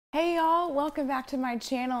Hey y'all, welcome back to my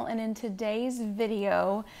channel, and in today's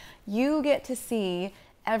video you get to see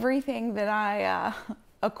everything that I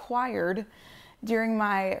acquired during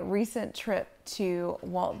my recent trip to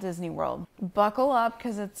Walt Disney World. Buckle up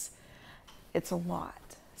because it's a lot.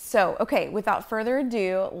 So okay, without further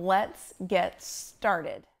ado, let's get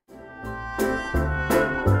started.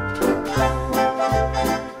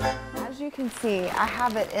 As you can see, I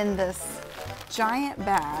have it in this giant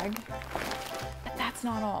bag. That's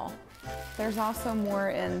not all. There's also more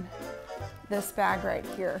in this bag right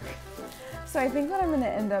here. So I think what I'm going to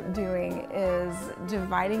end up doing is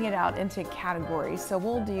dividing it out into categories. So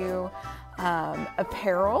we'll do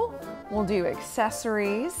apparel, we'll do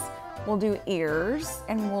accessories, we'll do ears,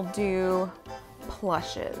 and we'll do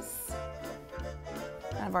plushes.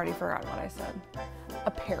 I've already forgotten what I said.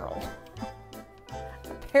 Apparel.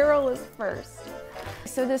 Apparel is first.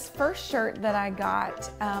 So this first shirt that I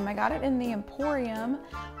got it in the Emporium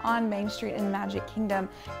on Main Street in Magic Kingdom,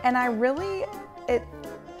 and I really, it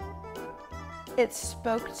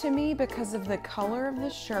spoke to me because of the color of the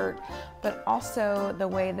shirt, but also the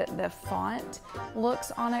way that the font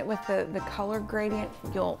looks on it with the color gradient.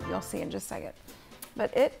 You'll see in just a second.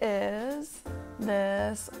 But it is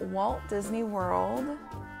this Walt Disney World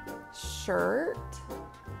shirt.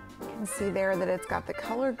 You can see there that it's got the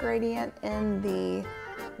color gradient in the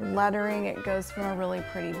lettering. It goes from a really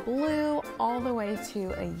pretty blue all the way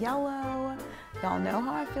to a yellow. Y'all know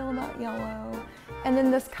how I feel about yellow. And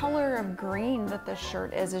then this color of green that this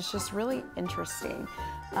shirt is just really interesting.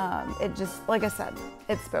 It just, like I said,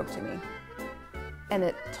 it spoke to me. And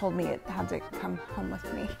it told me it had to come home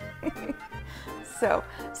with me. So,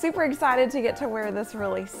 super excited to get to wear this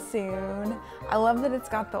really soon. I love that it's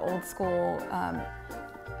got the old school,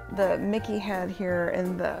 the Mickey head here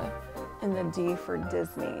in the D for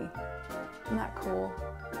Disney. Isn't that cool?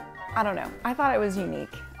 I don't know. I thought it was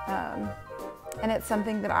unique. And it's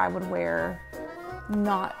something that I would wear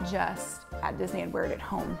not just at Disney, I'd wear it at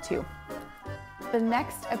home too. The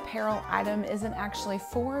next apparel item isn't actually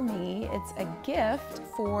for me. It's a gift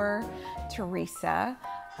for Teresa.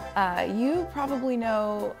 You probably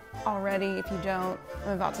know already. If you don't,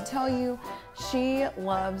 I'm about to tell you. She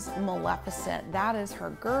loves Maleficent. That is her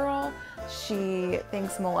girl. She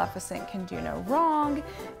thinks Maleficent can do no wrong.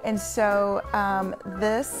 And so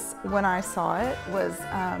this, when I saw it, was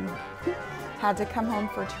had to come home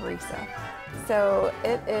for Teresa. So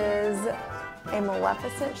it is a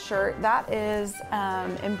Maleficent shirt that is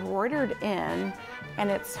embroidered in, and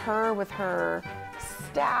it's her with her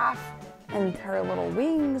staff and her little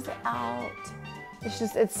wings out.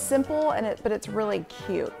 It's simple, but it's really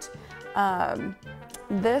cute.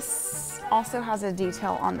 This also has a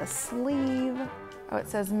detail on the sleeve. Oh, it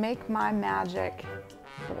says, "Make my magic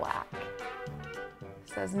black."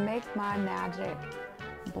 It says, "Make my magic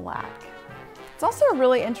black." It's also a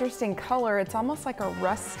really interesting color. It's almost like a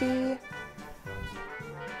rusty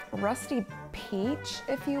peach,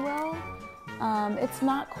 if you will. It's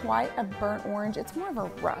not quite a burnt orange. It's more of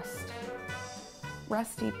a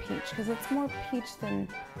rusty peach, because it's more peach than,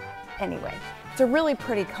 anyway. It's a really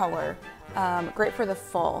pretty color, great for the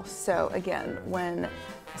fall. So again, when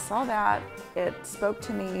I saw that, it spoke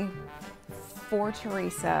to me for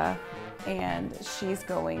Teresa, and she's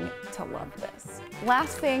going to love this.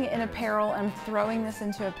 Last thing in apparel, I'm throwing this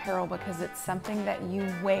into apparel because it's something that you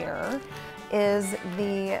wear, is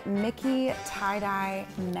the Mickey tie-dye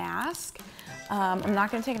mask. I'm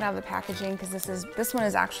not going to take it out of the packaging because this one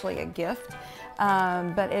is actually a gift,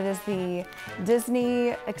 but it is the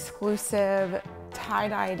Disney exclusive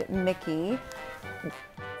tie-dyed Mickey,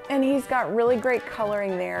 and he's got really great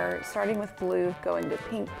coloring there, starting with blue, going to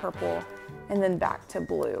pink, purple, and then back to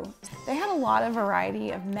blue. They had a lot of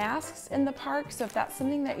variety of masks in the park, so if that's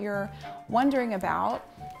something that you're wondering about,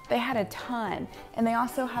 they had a ton. And they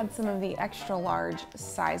also had some of the extra large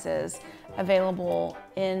sizes available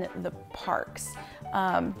in the parks.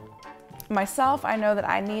 Myself, I know that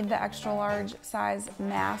I need the extra large size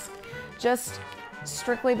mask, just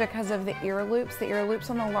strictly because of the ear loops. The ear loops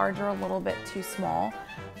on the large are a little bit too small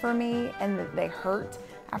for me, and they hurt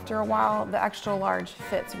after a while. The extra large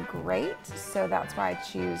fits great, so that's why I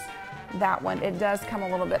choose that one. It does come a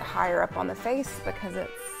little bit higher up on the face because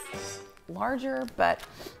it's larger, but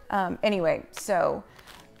anyway, so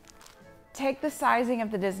take the sizing of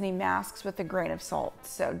the Disney masks with a grain of salt.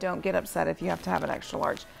 So don't get upset if you have to have an extra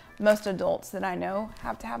large. Most adults that I know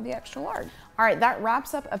have to have the extra large. All right, that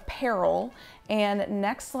wraps up apparel, and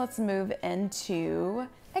next let's move into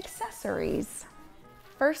accessories.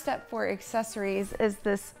 First up for accessories is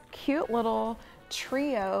this cute little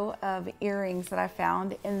trio of earrings that I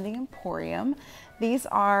found in the Emporium. These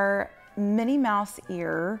are Minnie Mouse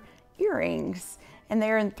earrings. And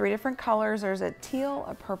they're in 3 different colors. There's a teal,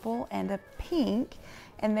 a purple, and a pink.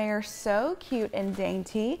 And they are so cute and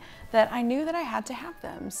dainty that I knew that I had to have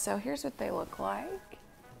them. So here's what they look like.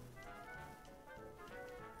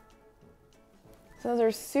 So those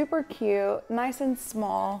are super cute, nice and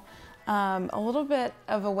small. A little bit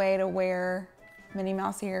of a way to wear Minnie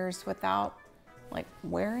Mouse ears without like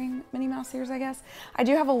wearing Minnie Mouse ears, I guess. I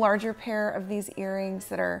do have a larger pair of these earrings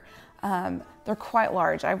that are, they're quite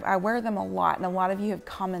large. I wear them a lot, and a lot of you have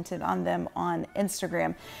commented on them on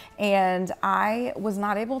Instagram. And I was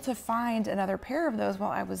not able to find another pair of those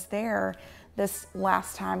while I was there this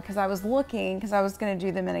last time because I was looking, because I was gonna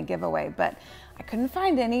do them in a giveaway, but I couldn't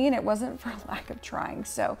find any, and it wasn't for lack of trying.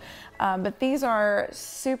 So, but these are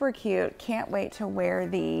super cute. Can't wait to wear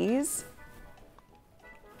these.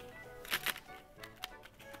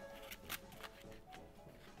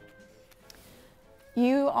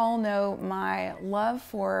 You all know my love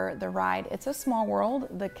for the ride It's a Small World,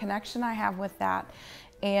 the connection I have with that,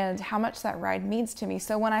 and how much that ride means to me.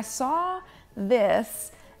 So when I saw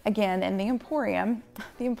this, again, in the Emporium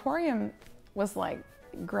was like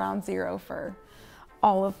ground zero for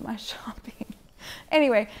all of my shopping.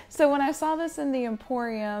 Anyway, so when I saw this in the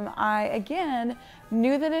Emporium, I again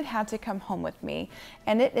knew that it had to come home with me.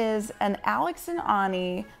 And it is an Alex and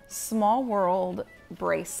Ani Small World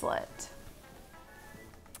bracelet.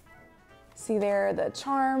 See there, the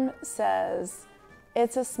charm says,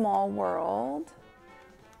 "It's a small world."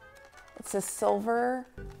 It's a silver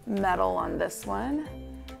metal on this one.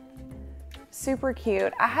 Super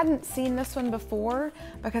cute. I hadn't seen this one before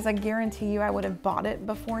because I guarantee you I would have bought it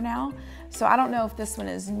before now. So I don't know if this one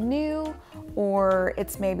is new or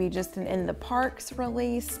it's maybe just an in the parks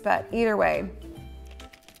release, but either way,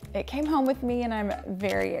 it came home with me and I'm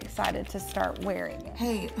very excited to start wearing it.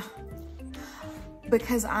 Hey,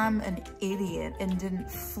 because I'm an idiot and didn't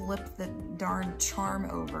flip the darn charm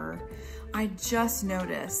over, I just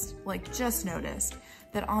noticed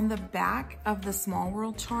that on the back of the Small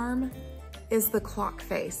World charm is the clock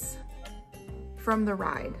face from the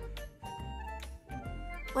ride.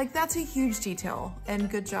 Like, that's a huge detail, and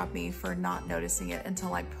good job me for not noticing it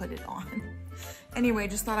until I put it on. Anyway,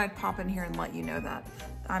 just thought I'd pop in here and let you know that.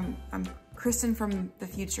 I'm Kristen from the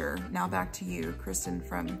future. Now back to you, Kristen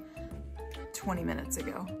from 20 minutes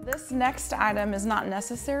ago. This next item is not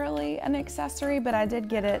necessarily an accessory, but I did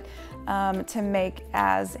get it to make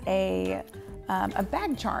as a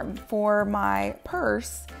bag charm for my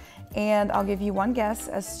purse. And I'll give you one guess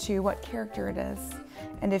as to what character it is.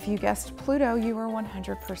 And if you guessed Pluto, you are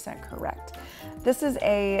 100% correct. This is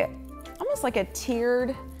almost like a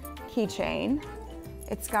tiered keychain.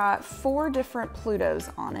 It's got 4 different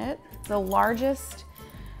Plutos on it. The largest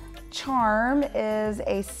charm is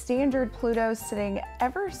a standard Pluto sitting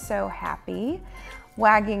ever so happy,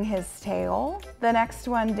 wagging his tail. The next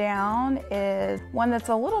one down is one that's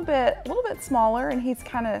a little bit smaller, and he's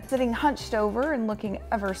kind of sitting hunched over and looking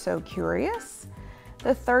ever so curious.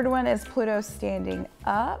 The third one is Pluto standing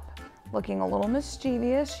up, looking a little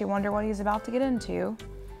mischievous. You wonder what he's about to get into.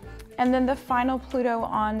 And then the final Pluto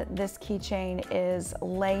on this keychain is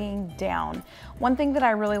laying down. One thing that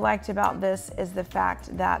I really liked about this is the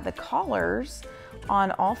fact that the collars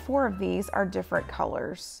on all 4 of these are different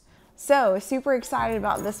colors. So super excited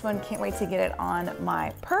about this one. Can't wait to get it on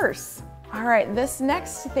my purse. All right, this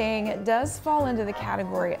next thing does fall into the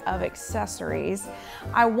category of accessories.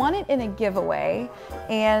 I won it in a giveaway,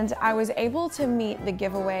 and I was able to meet the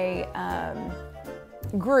giveaway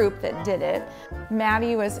group that did it.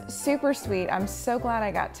 Maddie was super sweet. I'm so glad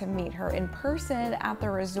I got to meet her in person at the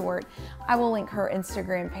resort. I will link her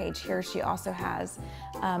Instagram page here. She also has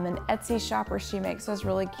an Etsy shop where she makes those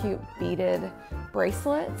really cute beaded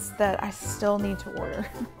bracelets that I still need to order.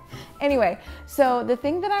 Anyway, so the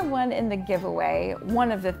thing that I won in the giveaway,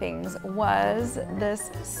 one of the things, was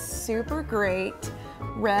this super great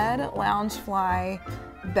red Loungefly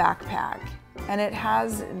backpack. And it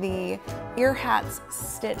has the ear hats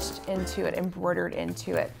stitched into it, embroidered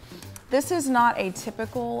into it. This is not a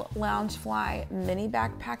typical Loungefly mini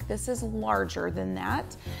backpack. This is larger than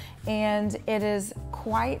that, and it is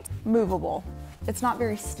quite movable. It's not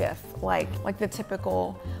very stiff like the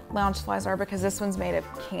typical Loungeflies are, because this one's made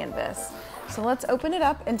of canvas. So let's open it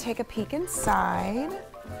up and take a peek inside.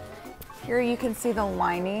 Here you can see the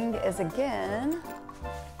lining is, again,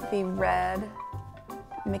 the red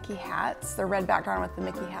Mickey hats, the red background with the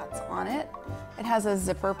Mickey hats on it. It has a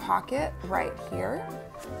zipper pocket right here.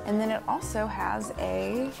 And then it also has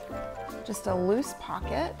just a loose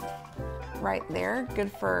pocket right there,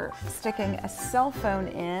 good for sticking a cell phone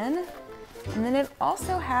in. And then it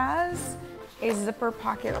also has a zipper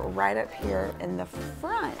pocket right up here in the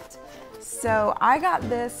front. So I got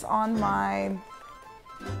this on my,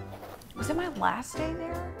 was it my last day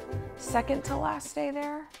there? Second to last day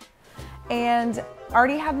there? And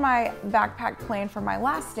already had my backpack planned for my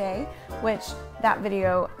last day, which that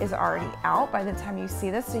video is already out by the time you see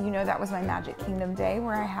this. So you know that was my Magic Kingdom day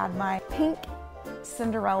where I had my pink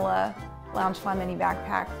Cinderella Loungefly mini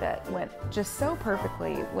backpack that went just so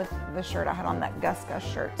perfectly with the shirt I had on, that Gus Gus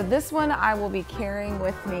shirt. So this one I will be carrying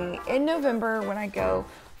with me in November when I go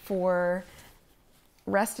for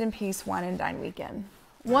Rest in Peace Wine and Dine weekend.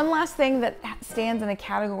 One last thing that stands in a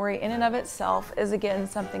category in and of itself is, again,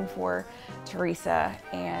 something for Teresa.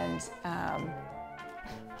 And if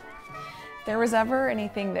there was ever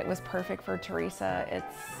anything that was perfect for Teresa,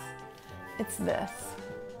 it's this.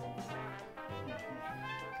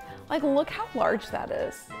 Like, look how large that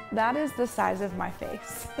is. That is the size of my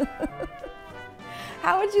face.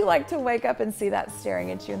 How would you like to wake up and see that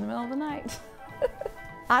staring at you in the middle of the night?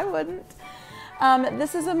 I wouldn't.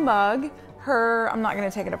 This is a mug. I'm not gonna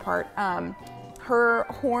take it apart. Her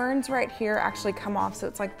horns right here actually come off, so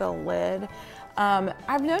it's like the lid.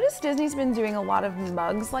 I've noticed Disney's been doing a lot of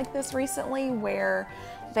mugs like this recently where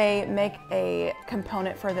they make a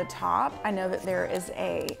component for the top. I know that there is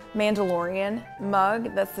a Mandalorian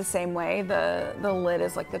mug that's the same way. The lid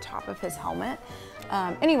is like the top of his helmet.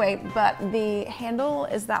 Anyway, but the handle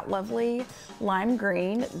is that lovely lime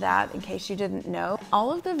green that, in case you didn't know,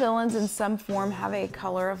 all of the villains in some form have a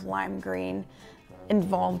color of lime green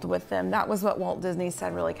involved with them. That was what Walt Disney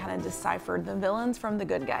said really kind of deciphered the villains from the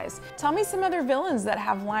good guys. Tell me some other villains that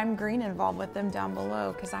have lime green involved with them down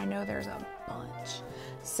below, because I know there's a bunch.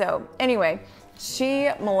 So anyway,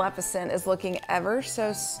 Maleficent, is looking ever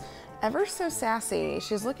so sassy.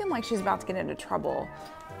 She's looking like she's about to get into trouble,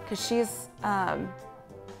 because she's,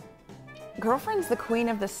 girlfriend's the queen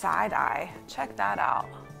of the side eye. Check that out.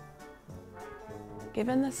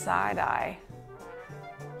 Giving the side eye.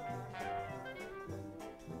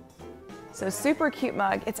 So super cute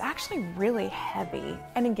mug. It's actually really heavy.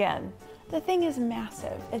 And again, the thing is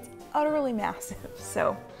massive. It's utterly massive.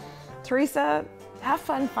 So Teresa, have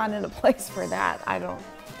fun finding a place for that.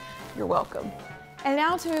 You're welcome. And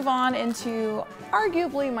now to move on into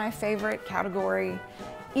arguably my favorite category,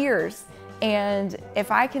 ears. And if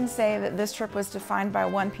I can say that this trip was defined by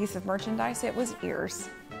one piece of merchandise, it was ears.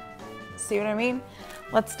 See what I mean?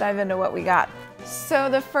 Let's dive into what we got. So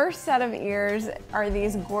the first set of ears are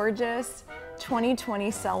these gorgeous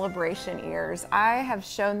 2020 celebration ears. I have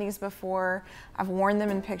shown these before. I've worn them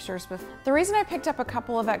in pictures before. The reason I picked up a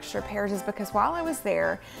couple of extra pairs is because while I was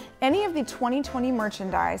there, any of the 2020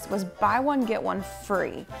 merchandise was buy one, get one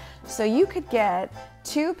free. So you could get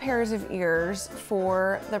 2 pairs of ears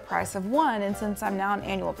for the price of one. And since I'm now an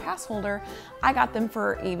annual pass holder, I got them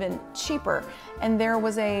for even cheaper. And there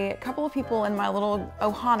was a couple of people in my little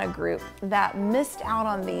Ohana group that missed out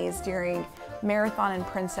on these during Marathon and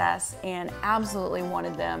Princess and absolutely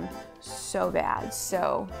wanted them so bad.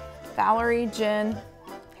 So Valerie, Jen,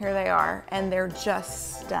 here they are, and they're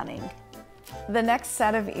just stunning. The next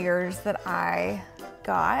set of ears that I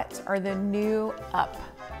got are the new Up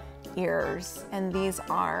ears, and these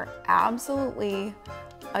are absolutely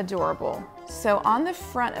adorable. So on the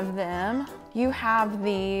front of them, you have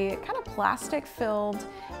the kind of plastic filled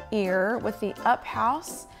ear with the Up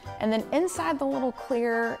house, and then inside the little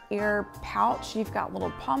clear ear pouch, you've got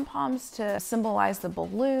little pom-poms to symbolize the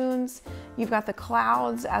balloons. You've got the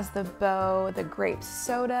clouds as the bow, the grape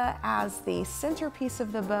soda as the centerpiece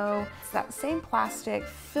of the bow. It's that same plastic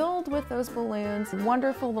filled with those balloons.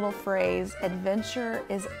 Wonderful little phrase, adventure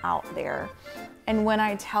is out there. And when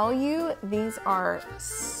I tell you these are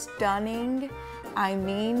stunning, I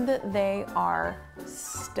mean that they are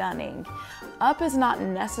stunning. Up is not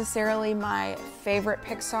necessarily my favorite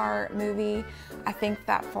Pixar movie. I think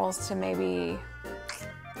that falls to maybe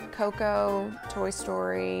Coco, Toy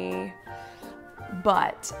Story,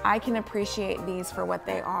 but I can appreciate these for what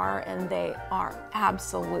they are, and they are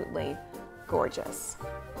absolutely gorgeous.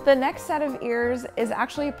 The next set of ears is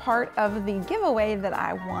actually part of the giveaway that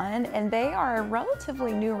I won, and they are a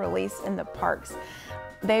relatively new release in the parks.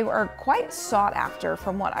 They are quite sought after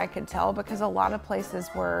from what I could tell, because a lot of places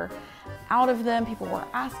were out of them, people were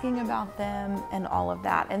asking about them and all of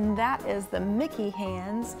that. And that is the Mickey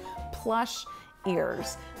hands plush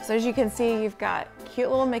ears. So as you can see, you've got cute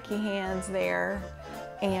little Mickey hands there,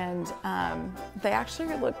 and they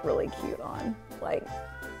actually look really cute on. Like,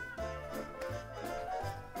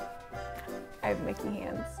 I have Mickey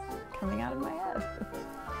hands coming out of my head.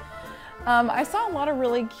 I saw a lot of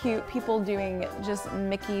really cute people doing just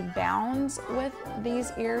Mickey bounds with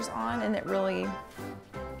these ears on, and it really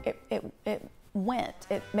it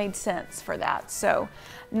made sense for that. So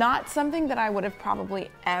not something that I would have probably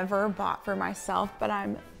ever bought for myself, but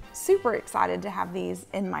I'm super excited to have these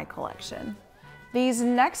in my collection. These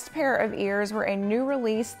next pair of ears were a new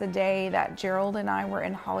release the day that Gerald and I were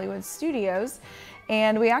in Hollywood Studios,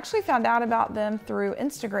 and we actually found out about them through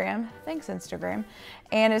Instagram. Thanks, Instagram.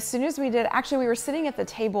 And as soon as we did, actually we were sitting at the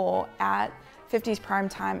table at 50s Prime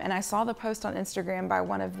Time, and I saw the post on Instagram by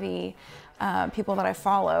one of the people that I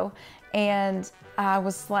follow, and I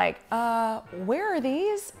was like, where are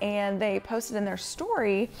these? And they posted in their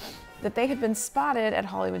story that they had been spotted at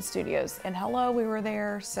Hollywood Studios, and hello, we were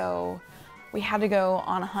there, so we had to go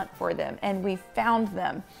on a hunt for them, and we found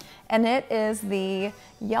them. And it is the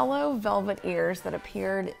yellow velvet ears that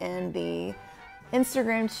appeared in the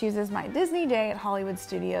Instagram Chooses My Disney Day at Hollywood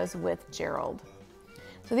Studios with Gerald.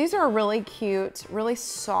 So these are really cute, really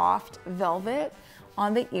soft velvet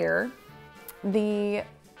on the ear. The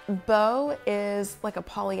bow is like a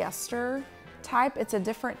polyester type. It's a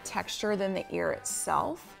different texture than the ear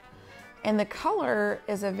itself. And the color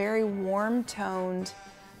is a very warm toned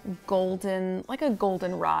golden, like a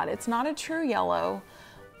goldenrod. It's not a true yellow,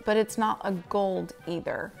 but it's not a gold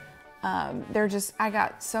either. I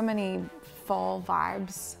got so many fall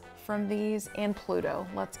vibes from these, and Pluto,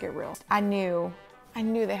 let's get real. I knew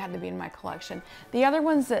they had to be in my collection. The other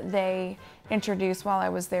ones that they introduced while I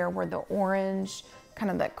was there were the orange, kind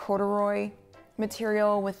of that corduroy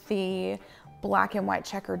material with the black and white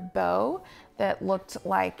checkered bow that looked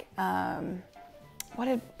like, what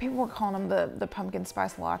did people were calling them, the pumpkin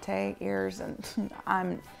spice latte ears, and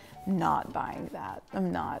I'm not buying that.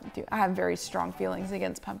 I have very strong feelings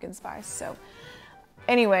against pumpkin spice. So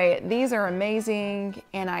anyway, these are amazing,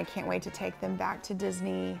 and I can't wait to take them back to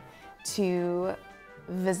Disney to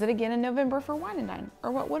visit again in November for Wine and Dine,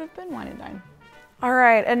 or what would have been Wine and Dine. All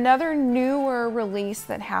right, another newer release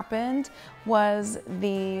that happened was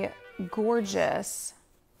the gorgeous,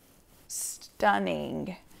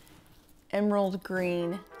 stunning emerald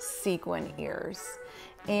green sequin ears.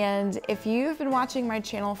 And if you've been watching my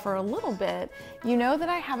channel for a little bit, you know that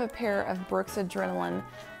I have a pair of Brooks Adrenaline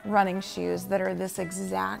running shoes that are this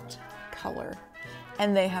exact color,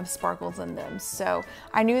 and they have sparkles in them. So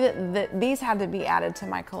I knew that these had to be added to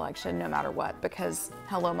my collection no matter what, because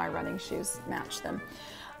hello, my running shoes match them.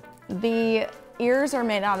 The ears are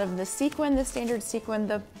made out of the sequin, the standard sequin.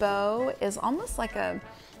 The bow is almost like a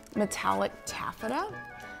metallic taffeta.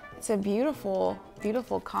 It's a beautiful,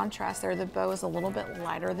 beautiful contrast there. The bow is a little bit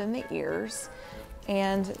lighter than the ears,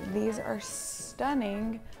 and these are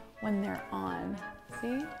stunning when they're on.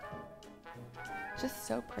 See? Just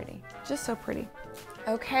so pretty, just so pretty.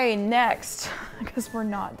 Okay, next, because we're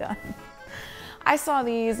not done. I saw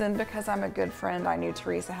these, and because I'm a good friend, I knew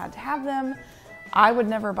Teresa had to have them. I would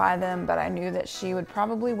never buy them, but I knew that she would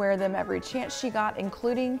probably wear them every chance she got,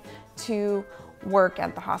 including to work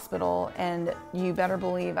at the hospital, and you better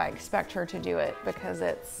believe I expect her to do it, because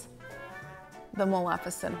it's the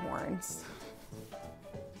Maleficent horns.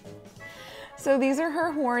 So these are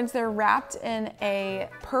her horns. They're wrapped in a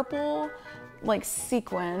purple, like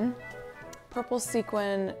sequin, purple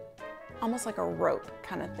sequin, almost like a rope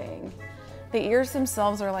kind of thing. The ears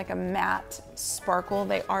themselves are like a matte sparkle.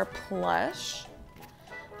 They are plush.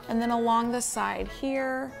 And then along the side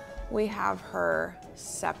here, we have her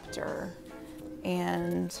scepter.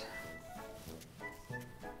 And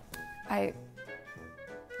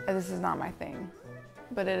this is not my thing,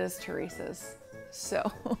 but it is Teresa's.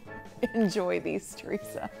 So enjoy these,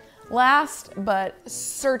 Teresa. Last, but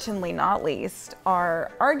certainly not least,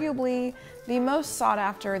 are arguably the most sought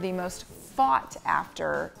after, the most fought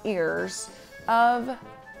after ears of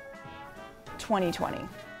 2020.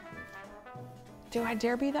 Do I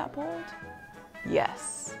dare be that bold?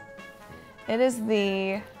 Yes. It is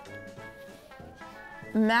the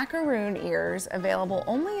macaroon ears, available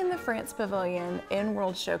only in the France Pavilion in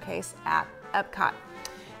World Showcase at Epcot.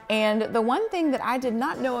 And the one thing that I did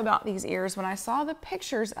not know about these ears when I saw the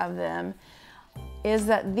pictures of them is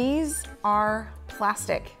that these are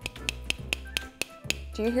plastic.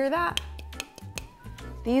 Do you hear that?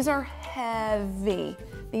 These are heavy.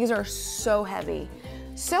 These are so heavy.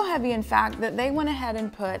 So heavy, in fact, that they went ahead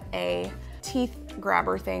and put a teeth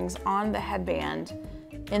grabber things on the headband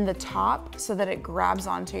in the top so that it grabs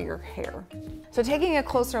onto your hair. So taking a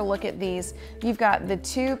closer look at these, you've got the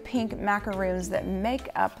two pink macaroons that make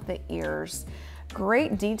up the ears.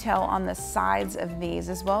 Great detail on the sides of these,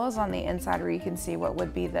 as well as on the inside where you can see what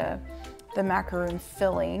would be the macaroon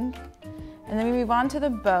filling. And then we move on to the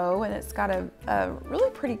bow, and it's got a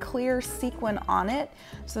really pretty clear sequin on it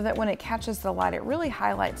so that when it catches the light, it really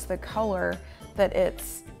highlights the color that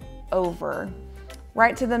it's over.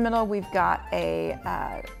 Right to the middle, we've got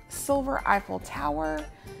a silver Eiffel Tower.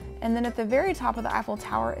 And then at the very top of the Eiffel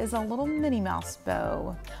Tower is a little Minnie Mouse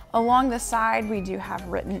bow. Along the side, we do have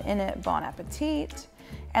written in it, Bon Appetit.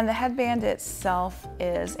 And the headband itself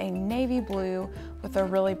is a navy blue with a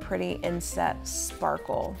really pretty inset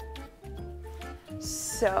sparkle.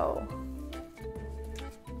 So,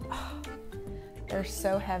 they're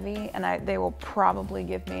so heavy, and they will probably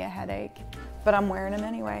give me a headache, but I'm wearing them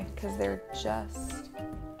anyway because they're just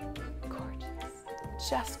gorgeous.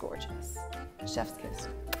 Just gorgeous. Chef's kiss.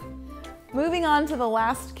 Moving on to the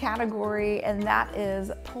last category, and that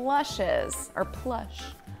is plushes, or plush.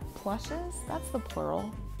 Plushes? That's the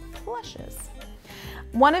plural. Plushes.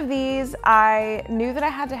 One of these I knew that I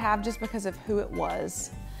had to have just because of who it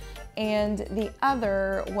was, and the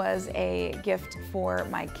other was a gift for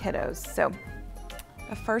my kiddos. So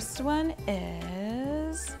the first one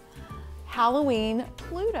is Halloween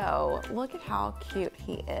Pluto. Look at how cute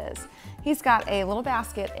he is. He's got a little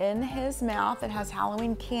basket in his mouth that has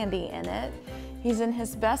Halloween candy in it. He's in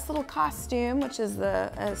his best little costume, which is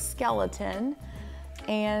a skeleton,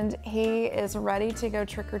 and he is ready to go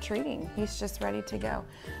trick-or-treating. He's just ready to go.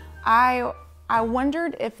 I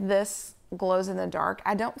wondered if this glows in the dark.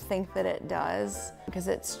 I don't think that it does because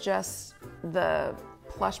it's just the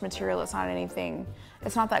plush material. It's not anything,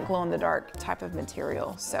 it's not that glow in the dark type of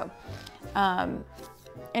material. So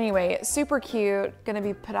anyway, super cute. Gonna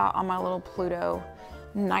be put out on my little Pluto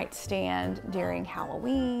nightstand during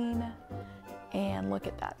Halloween. And look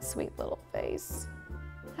at that sweet little face.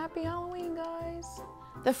 Happy Halloween, guys.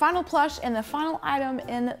 The final plush and the final item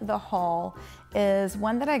in the haul is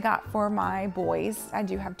one that I got for my boys. I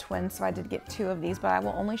do have twins, so I did get 2 of these, but I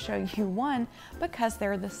will only show you one because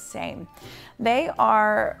they're the same. They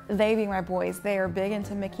being my boys, they are big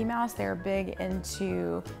into Mickey Mouse. They're big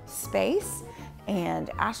into space and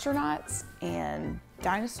astronauts and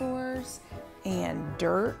dinosaurs and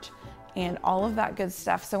dirt and all of that good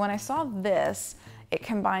stuff. So when I saw this, it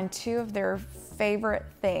combined 2 of their favorite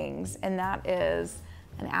things, and that is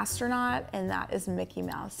an astronaut and that is Mickey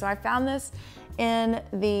Mouse. So I found this in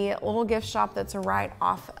the little gift shop that's right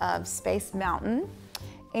off of Space Mountain,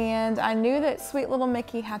 and I knew that sweet little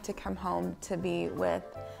Mickey had to come home to be with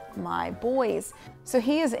my boys. So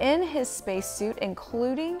he is in his spacesuit,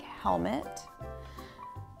 including helmet.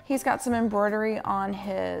 He's got some embroidery on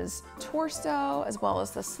his torso as well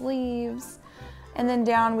as the sleeves. And then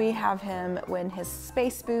down we have him in his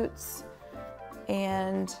space boots,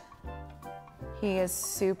 and he is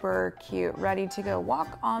super cute, ready to go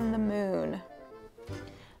walk on the moon.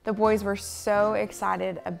 The boys were so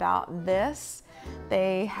excited about this.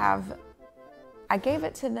 I gave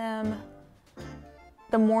it to them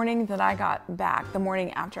the morning that I got back, the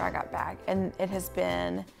morning after I got back, and it has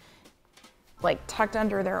been like tucked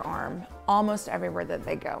under their arm almost everywhere that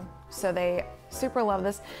they go. So they super love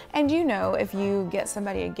this. And you know, if you get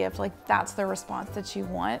somebody a gift, like that's the response that you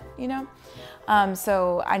want, you know?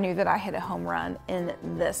 So I knew that I hit a home run in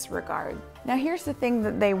this regard. Now here's the thing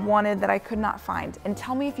that they wanted that I could not find, and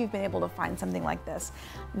tell me if you've been able to find something like this.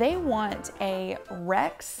 They want a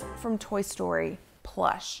Rex from Toy Story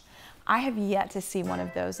plush. I have yet to see one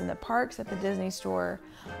of those in the parks, at the Disney store,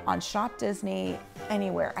 on Shop Disney,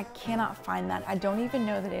 anywhere. I cannot find that. I don't even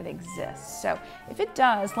know that it exists. So if it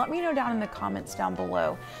does, let me know down in the comments down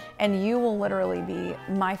below, and you will literally be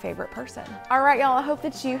my favorite person. All right, y'all, I hope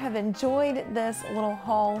that you have enjoyed this little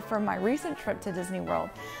haul from my recent trip to Disney World.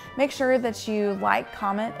 Make sure that you like,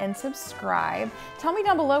 comment, and subscribe. Tell me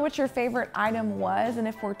down below what your favorite item was and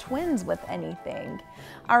if we're twins with anything.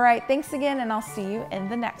 All right, thanks again, and I'll see you in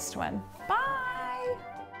the next one. Bye.